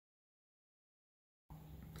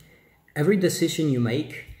Every decision you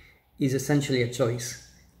make is essentially a choice.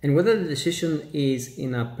 And whether the decision is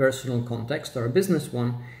in a personal context or a business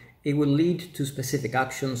one, it will lead to specific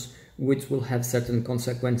actions which will have certain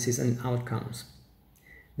consequences and outcomes.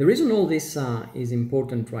 The reason all this is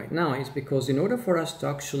important right now is because in order for us to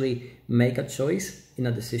actually make a choice in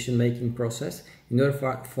a decision-making process, in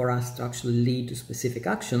order for us to actually lead to specific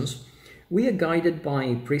actions, we are guided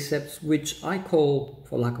by precepts which I call,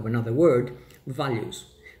 for lack of another word, values.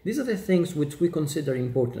 These are the things which we consider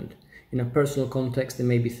important. In a personal context, there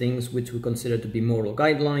may be things which we consider to be moral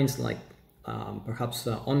guidelines, like perhaps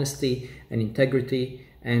honesty and integrity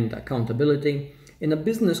and accountability. In a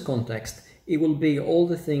business context, it will be all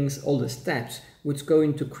the things, all the steps which go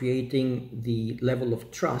into creating the level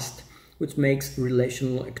of trust which makes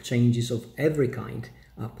relational exchanges of every kind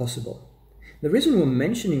possible. The reason we're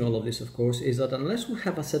mentioning all of this, of course, is that unless we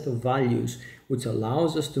have a set of values which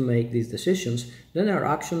allows us to make these decisions, then our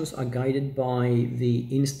actions are guided by the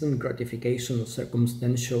instant gratification of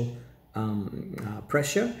circumstantial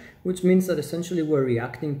pressure, which means that essentially we're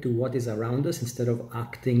reacting to what is around us instead of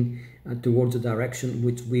acting towards a direction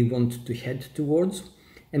which we want to head towards.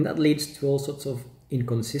 And that leads to all sorts of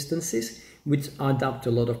inconsistencies which add up to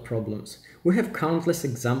a lot of problems. We have countless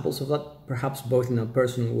examples of that, perhaps both in our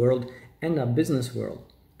personal world and our business world.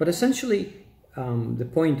 But essentially, the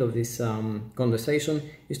point of this conversation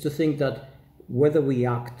is to think that whether we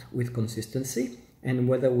act with consistency and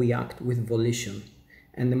whether we act with volition.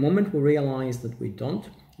 And the moment we realize that we don't,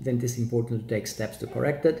 then it is important to take steps to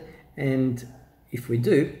correct it. And if we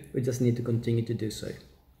do, we just need to continue to do so.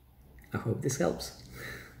 I hope this helps.